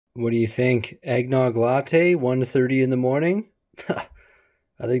What do you think? Eggnog latte, 1:30 in the morning?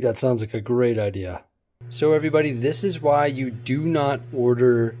 I think that sounds like a great idea. So everybody, this is why you do not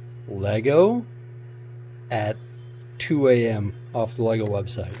order Lego at 2 a.m. off the Lego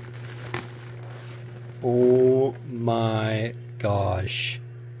website. Oh my gosh.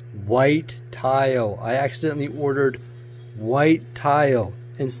 White tile. I accidentally ordered white tile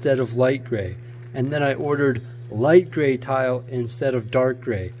instead of light gray. And then I ordered light gray tile instead of dark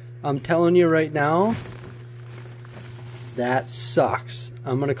gray. I'm telling you right now, that sucks.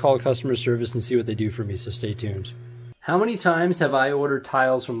 I'm going to call customer service and see what they do for me, so stay tuned. How many times have I ordered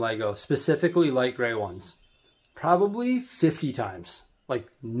tiles from Lego, specifically light gray ones? Probably 50 times. Like,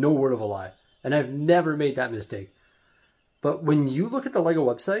 no word of a lie. And I've never made that mistake. But when you look at the Lego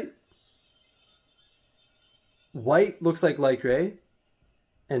website, white looks like light gray,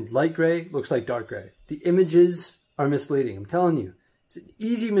 and light gray looks like dark gray. The images are misleading, I'm telling you. It's an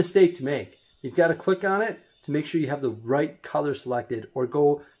easy mistake to make. You've got to click on it to make sure you have the right color selected, or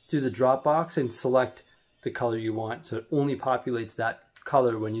go through the drop box and select the color you want so it only populates that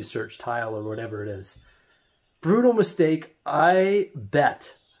color when you search tile or whatever it is. Brutal mistake. I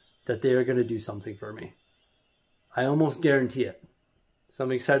bet that they are going to do something for me. I almost guarantee it. So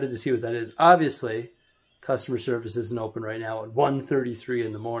I'm excited to see what that is. Obviously, customer service isn't open right now at 1:33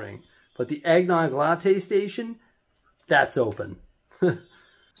 in the morning, but the eggnog latte station, that's open.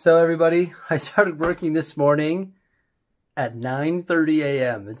 So everybody, I started working this morning at 9:30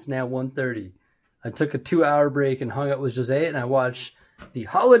 a.m. It's now 1:30. I took a 2-hour break and hung out with Jose, and I watched the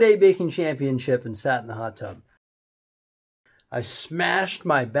Holiday Baking Championship and sat in the hot tub. I smashed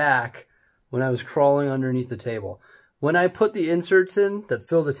my back when I was crawling underneath the table. When I put the inserts in that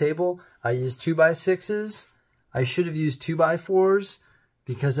fill the table, I used 2x6s. I should have used 2x4s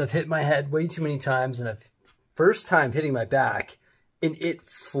because I've hit my head way too many times, and I've first time hitting my back, and it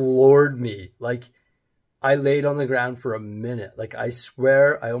floored me. Like, I laid on the ground for a minute. Like, I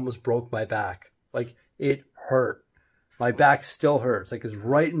swear I almost broke my back. Like, it hurt. My back still hurts. Like, it's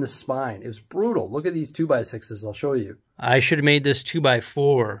right in the spine. It was brutal. Look at these 2x6s. I'll show you. I should have made this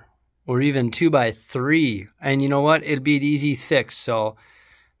 2x4 or even 2x3. And you know what? It'd be an easy fix. So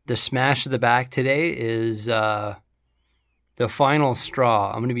the smash of the back today is the final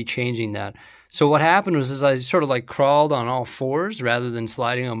straw. I'm going to be changing that. So what happened was I sort of like crawled on all fours rather than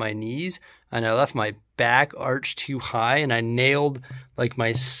sliding on my knees, and I left my back arch too high, and I nailed like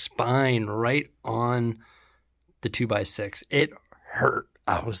my spine right on the 2x6. It hurt.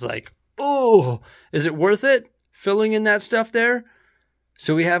 I was like, oh, is it worth it filling in that stuff there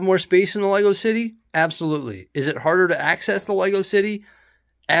so we have more space in the Lego City? Absolutely. Is it harder to access the Lego City?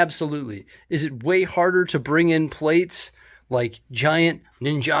 Absolutely. Is it way harder to bring in plates like giant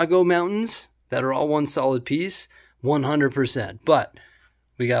Ninjago mountains that are all one solid piece? 100%. But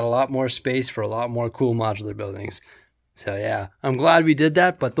we got a lot more space for a lot more cool modular buildings. So yeah, I'm glad we did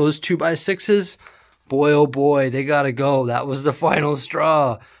that. But those 2x6s, boy, oh boy, they gotta go. That was the final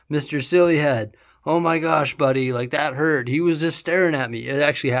straw. Mr. Sillyhead. Oh my gosh, buddy, like that hurt. He was just staring at me. It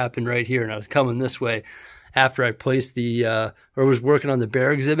actually happened right here, and I was coming this way after I placed the, or was working on the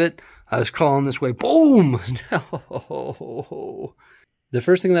bear exhibit. I was crawling this way. Boom! No. The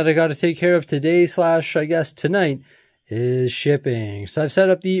first thing that I got to take care of today / I guess tonight is shipping. So I've set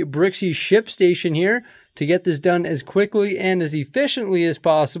up the Bricksie ship station here to get this done as quickly and as efficiently as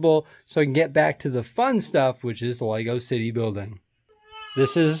possible so I can get back to the fun stuff, which is the Lego City building.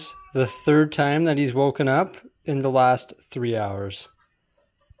 This is the third time that he's woken up in the last 3 hours.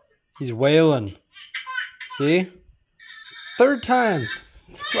 He's wailing. See? Third time.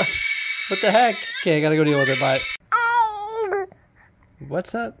 What the heck? Okay, I gotta go deal with it. Bye.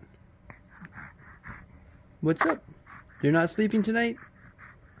 What's up? What's up? You're not sleeping tonight?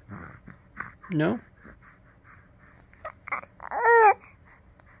 No?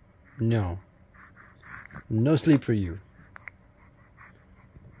 No. No sleep for you.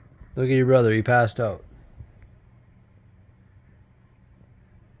 Look at your brother. He passed out.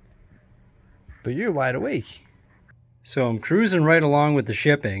 But you're wide awake. So I'm cruising right along with the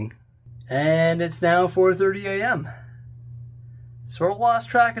shipping. And it's now 4:30 a.m. Sort of lost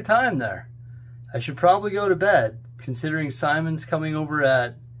track of time there. I should probably go to bed, considering Simon's coming over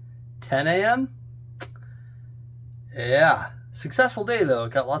at 10 a.m. Yeah. Successful day, though.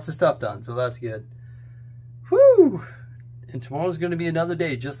 Got lots of stuff done, so that's good. Whew! And tomorrow's going to be another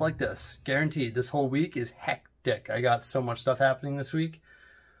day just like this. Guaranteed. This whole week is hectic. I got so much stuff happening this week.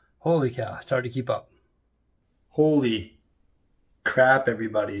 Holy cow. It's hard to keep up. Holy crap,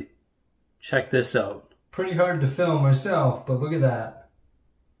 everybody. Check this out. Pretty hard to film myself, but look at that.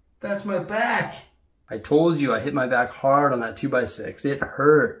 That's my back. I told you I hit my back hard on that 2x6. It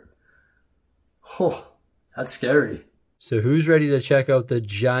hurt. Oh, that's scary. So who's ready to check out the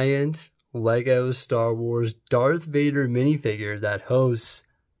giant Lego Star Wars Darth Vader minifigure that hosts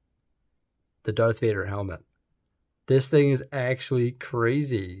the Darth Vader helmet? This thing is actually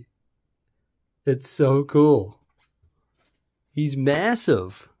crazy. It's so cool. He's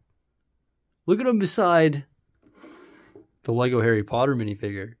massive. Look at him beside the Lego Harry Potter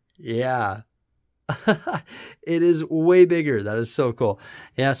minifigure. Yeah. It is way bigger. That is so cool.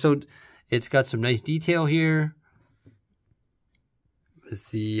 Yeah, so it's got some nice detail here with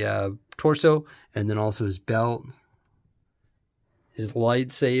the torso, and then also his belt, his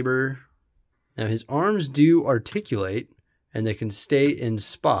lightsaber. Now his arms do articulate, and they can stay in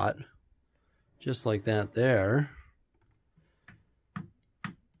spot, just like that there,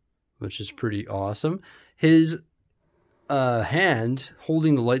 which is pretty awesome. His hand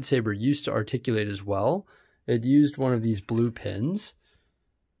holding the lightsaber used to articulate as well. It used one of these blue pins,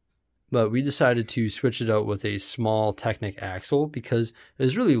 but we decided to switch it out with a small Technic axle because it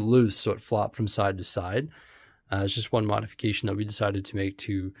was really loose, so it flopped from side to side. It's just one modification that we decided to make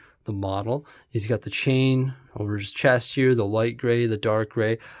to the model. He's got the chain over his chest here, the light gray, the dark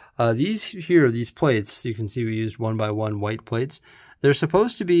gray. These plates, you can see we used 1x1 white plates. They're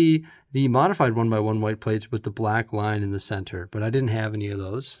supposed to be the modified 1x1 white plates with the black line in the center, but I didn't have any of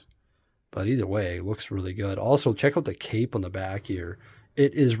those. But either way, it looks really good. Also, check out the cape on the back here.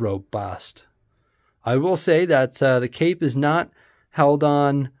 It is robust. I will say that the cape is not held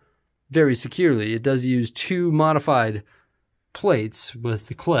on very securely. It does use two modified plates with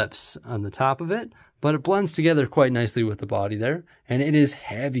the clips on the top of it, but it blends together quite nicely with the body there. And it is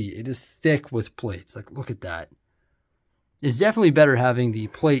heavy. It is thick with plates. Like, look at that. It's definitely better having the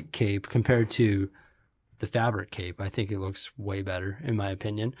plate cape compared to the fabric cape. I think it looks way better, in my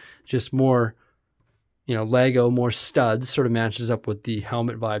opinion. Just more, you know, Lego, more studs, sort of matches up with the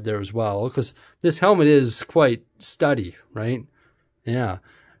helmet vibe there as well, because this helmet is quite sturdy, right? Yeah.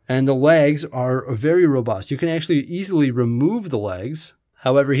 And the legs are very robust. You can actually easily remove the legs.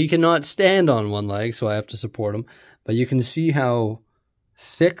 However, he cannot stand on one leg, so I have to support him. But you can see how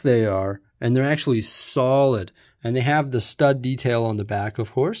thick they are, and they're actually solid. And they have the stud detail on the back,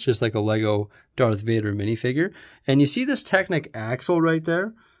 of course, just like a Lego Darth Vader minifigure. And you see this Technic axle right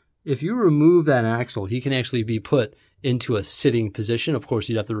there? If you remove that axle, he can actually be put into a sitting position. Of course,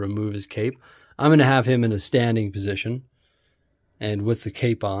 you'd have to remove his cape. I'm going to have him in a standing position and with the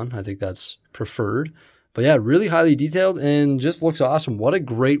cape on. I think that's preferred. But yeah, really highly detailed and just looks awesome. What a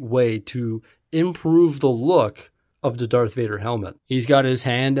great way to improve the look of the Darth Vader helmet. He's got his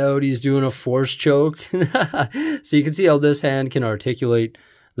hand out. He's doing a force choke. So you can see how this hand can articulate.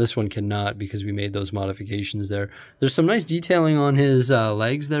 This one cannot because we made those modifications there. There's some nice detailing on his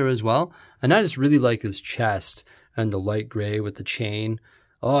legs there as well. And I just really like his chest and the light gray with the chain.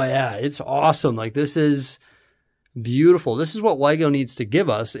 Oh yeah, it's awesome. Like, this is beautiful. This is what Lego needs to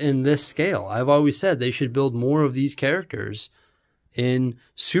give us in this scale. I've always said they should build more of these characters in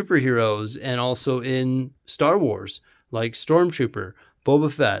superheroes and also in Star Wars, like Stormtrooper,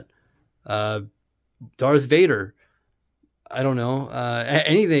 Boba Fett, Darth Vader, I don't know,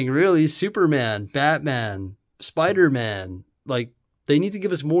 anything really, Superman, Batman, Spider-Man. Like, they need to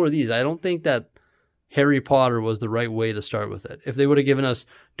give us more of these. I don't think that Harry Potter was the right way to start with it. If they would have given us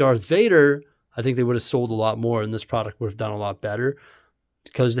Darth Vader, I think they would have sold a lot more and this product would have done a lot better,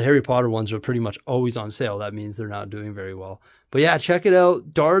 because the Harry Potter ones are pretty much always on sale. That means they're not doing very well. But yeah, check it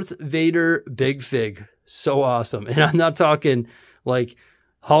out. Darth Vader Big Fig. So awesome. And I'm not talking like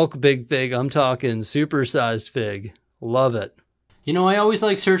Hulk Big Fig. I'm talking supersized fig. Love it. You know, I always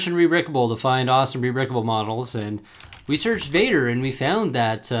like searching Rebrickable to find awesome Rebrickable models. And we searched Vader and we found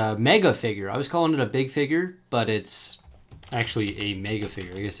that mega figure. I was calling it a big figure, but it's actually a mega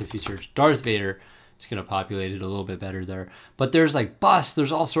figure. I guess if you search Darth Vader, it's going to populate it a little bit better there. But there's like busts.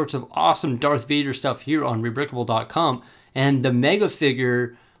 There's all sorts of awesome Darth Vader stuff here on rebrickable.com. And the mega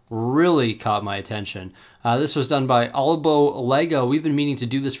figure really caught my attention. This was done by Albo Lego. We've been meaning to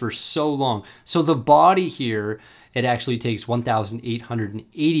do this for so long. So the body here, it actually takes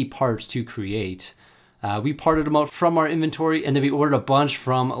 1,880 parts to create. We parted them out from our inventory, and then we ordered a bunch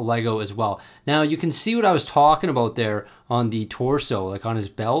from Lego as well. Now you can see what I was talking about there on the torso, like on his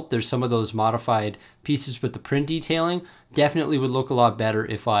belt. There's some of those modified pieces with the print detailing. Definitely would look a lot better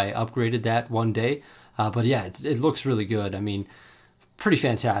if I upgraded that one day. But yeah, it looks really good. I mean, pretty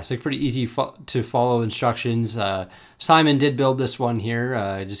fantastic, pretty easy to follow instructions. Simon did build this one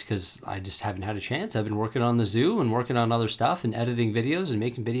here just because I just haven't had a chance. I've been working on the zoo and working on other stuff and editing videos and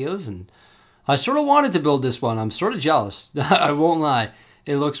making videos, and I sort of wanted to build this one. I'm sort of jealous. I won't lie.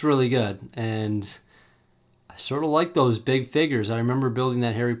 It looks really good. And I sort of like those big figures. I remember building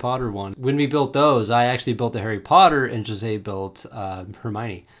that Harry Potter one. When we built those, I actually built the Harry Potter and Jose built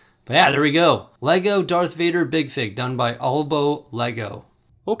Hermione. But yeah, there we go. Lego Darth Vader Big Fig, done by Albo Lego.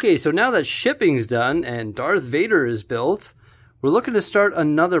 Okay, so now that shipping's done and Darth Vader is built, we're looking to start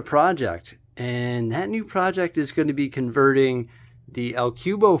another project. And that new project is going to be converting the El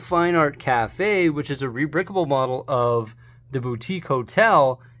Cubo Fine Art Cafe, which is a rebrickable model of the boutique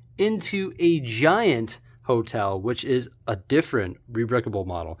hotel, into a giant hotel, which is a different rebrickable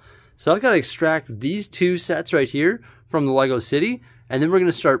model. So I've got to extract these two sets right here from the Lego City, and then we're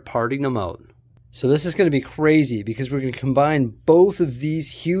going to start parting them out. So this is going to be crazy because we're going to combine both of these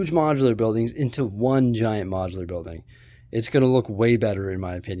huge modular buildings into one giant modular building. It's going to look way better in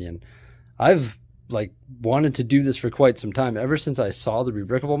my opinion. I've wanted to do this for quite some time. Ever since I saw the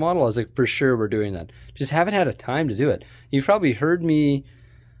rebrickable model, I was like, for sure we're doing that. Just haven't had a time to do it. You've probably heard me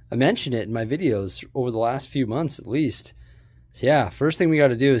mention it in my videos over the last few months at least. So yeah, first thing we got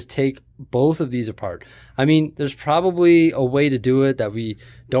to do is take both of these apart. I mean, there's probably a way to do it that we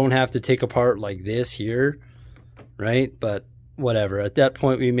don't have to take apart like this here, right? But whatever. At that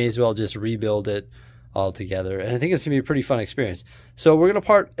point, we may as well just rebuild it all together. And I think it's going to be a pretty fun experience. So we're going to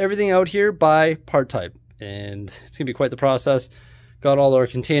part everything out here by part type. And it's going to be quite the process. Got all our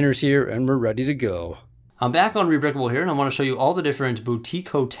containers here and we're ready to go. I'm back on Rebrickable here and I want to show you all the different boutique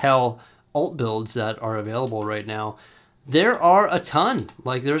hotel alt builds that are available right now. There are a ton.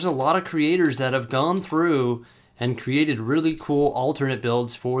 There's a lot of creators that have gone through and created really cool alternate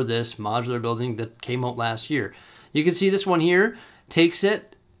builds for this modular building that came out last year. You can see this one here takes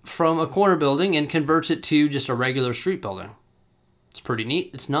it from a corner building and converts it to just a regular street building. It's pretty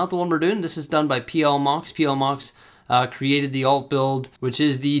neat. It's not the one we're doing. This is done by PL Mox. PL Mox created the alt build, which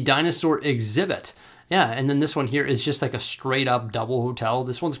is the dinosaur exhibit. Yeah, and then this one here is just like a straight up double hotel.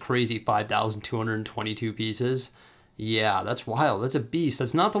 This one's crazy, 5,222 pieces. Yeah, that's wild. That's a beast.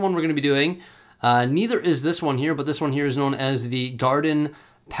 That's not the one we're going to be doing. Neither is this one here, but this one here is known as the Garden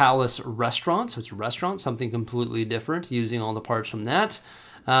Palace Restaurant. So it's a restaurant, something completely different, using all the parts from that.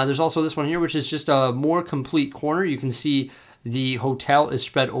 There's also this one here, which is just a more complete corner. You can see the hotel is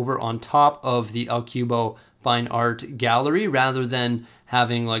spread over on top of the El Cubo Fine Art Gallery rather than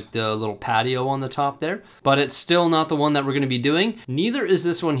having the little patio on the top there. But it's still not the one that we're going to be doing. Neither is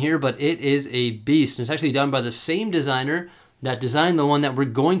this one here, but it is a beast. It's actually done by the same designer that designed the one that we're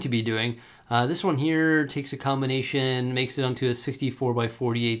going to be doing. This one here takes a combination, makes it onto a 64 by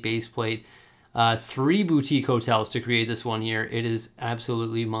 48 base plate. 3 boutique hotels to create this one here. It is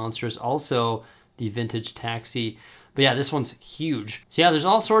absolutely monstrous. Also, the vintage taxi. But yeah, this one's huge. So yeah, there's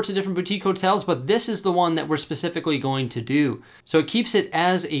all sorts of different boutique hotels, but this is the one that we're specifically going to do. So it keeps it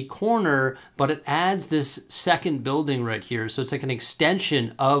as a corner, but it adds this second building right here. So it's like an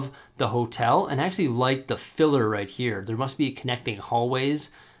extension of the hotel and actually the filler right here. There must be connecting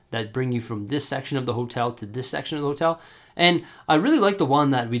hallways that bring you from this section of the hotel to this section of the hotel. And I really like the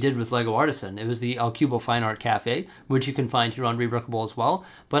one that we did with Lego Artisan. It was the El Cubo Fine Art Cafe, which you can find here on Rebrickable as well.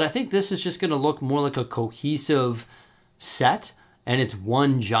 But I think this is just going to look more like a cohesive set, and it's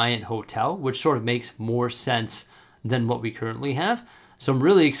one giant hotel, which sort of makes more sense than what we currently have. So I'm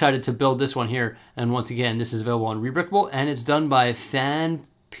really excited to build this one here. And once again, this is available on Rebrickable, and it's done by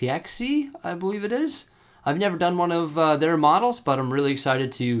Bricksie, I believe it is. I've never done one of their models, but I'm really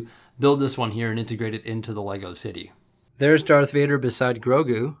excited to build this one here and integrate it into the Lego City. There's Darth Vader beside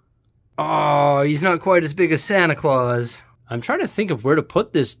Grogu. Oh, he's not quite as big as Santa Claus. I'm trying to think of where to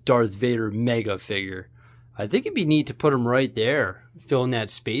put this Darth Vader mega figure. I think it'd be neat to put him right there, fill in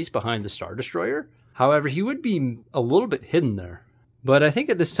that space behind the Star Destroyer. However, he would be a little bit hidden there. But I think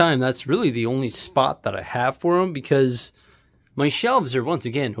at this time, that's really the only spot that I have for him because my shelves are once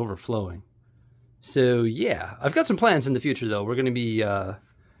again overflowing. So yeah, I've got some plans in the future though. We're going to be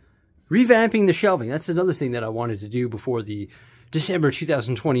revamping the shelving. That's another thing that I wanted to do before the December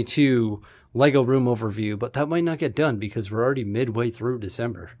 2022 Lego room overview, but that might not get done because we're already midway through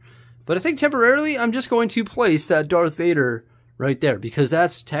December. But I think temporarily I'm just going to place that Darth Vader right there because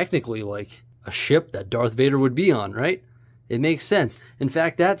that's technically like a ship that Darth Vader would be on, right? It makes sense. In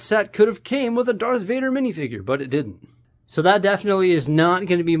fact, that set could have came with a Darth Vader minifigure, but it didn't. So that definitely is not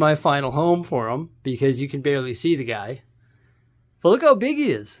going to be my final home for him because you can barely see the guy. But look how big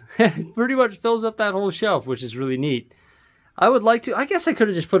he is. Pretty much fills up that whole shelf, which is really neat. I would like to, I guess I could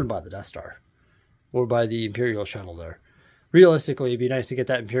have just put him by the Death Star or by the Imperial shuttle there. Realistically, it'd be nice to get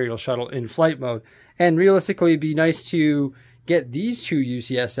that Imperial shuttle in flight mode. And realistically, it'd be nice to get these two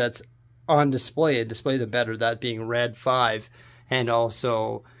UCS sets on display and display them better, that being Red 5 and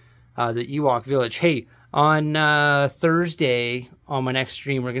also the Ewok Village. Hey, On Thursday, on my next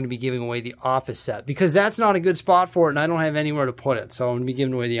stream, we're going to be giving away the office set. Because that's not a good spot for it, and I don't have anywhere to put it. So I'm going to be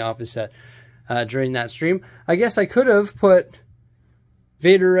giving away the office set during that stream. I guess I could have put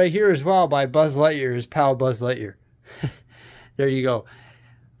Vader right here as well by Buzz Lightyear, his pal Buzz Lightyear. There you go.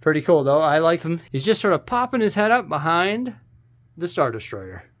 Pretty cool, though. I like him. He's just sort of popping his head up behind the Star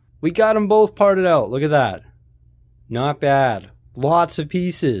Destroyer. We got them both parted out. Look at that. Not bad. Lots of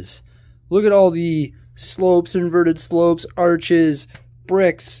pieces. Look at all the slopes, inverted slopes, arches,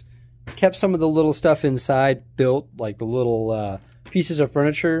 bricks. Kept some of the little stuff inside built, like the little pieces of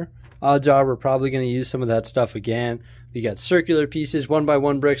furniture. Odds are we're probably going to use some of that stuff again. We got circular pieces,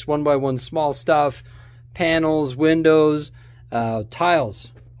 1x1 bricks, 1x1 small stuff, panels, windows, tiles.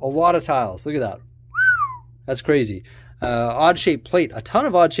 A lot of tiles. Look at that. That's crazy. Odd-shaped plate. A ton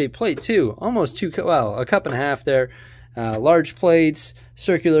of odd-shaped plate, too. Almost a cup and a half there. Large plates,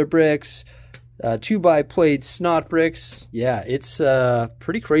 circular bricks, 2x plates, snot bricks. Yeah, it's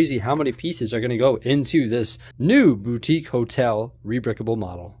pretty crazy how many pieces are going to go into this new boutique hotel rebrickable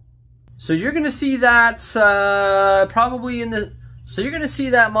model. So you're going to see that probably in the... So you're going to see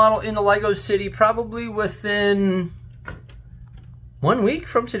that model in the Lego City probably within 1 week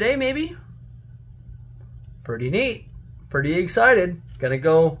from today, maybe. Pretty neat. Pretty excited. Gonna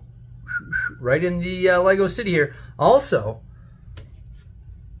go right in the Lego City here. Also,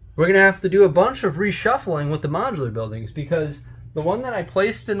 we're gonna have to do a bunch of reshuffling with the modular buildings because the one that I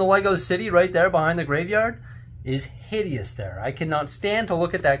placed in the Lego City right there behind the graveyard is hideous there. I cannot stand to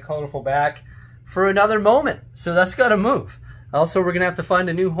look at that colorful back for another moment. So that's gotta move. Also, we're gonna have to find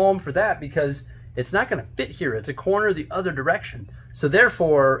a new home for that because it's not going to fit here. It's a corner the other direction. So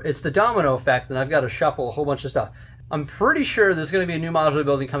therefore, it's the domino effect, and I've got to shuffle a whole bunch of stuff. I'm pretty sure there's going to be a new modular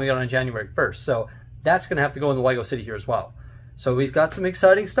building coming out on January 1st. So that's going to have to go in the Lego City here as well. So we've got some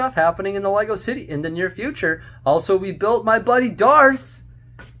exciting stuff happening in the Lego City in the near future. Also, we built my buddy Darth,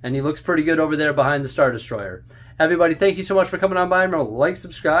 and he looks pretty good over there behind the Star Destroyer. Everybody, thank you so much for coming on by. Remember to like,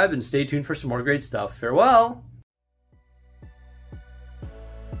 subscribe, and stay tuned for some more great stuff. Farewell.